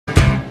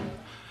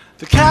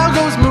The cow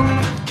goes moo,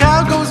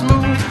 cow goes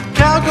moo,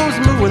 cow goes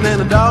moo, and then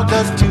the dog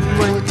does too.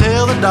 When you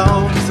tell the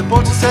dog he's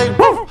supposed to say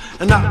woof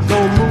and not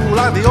go moo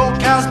like the old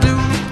cows do.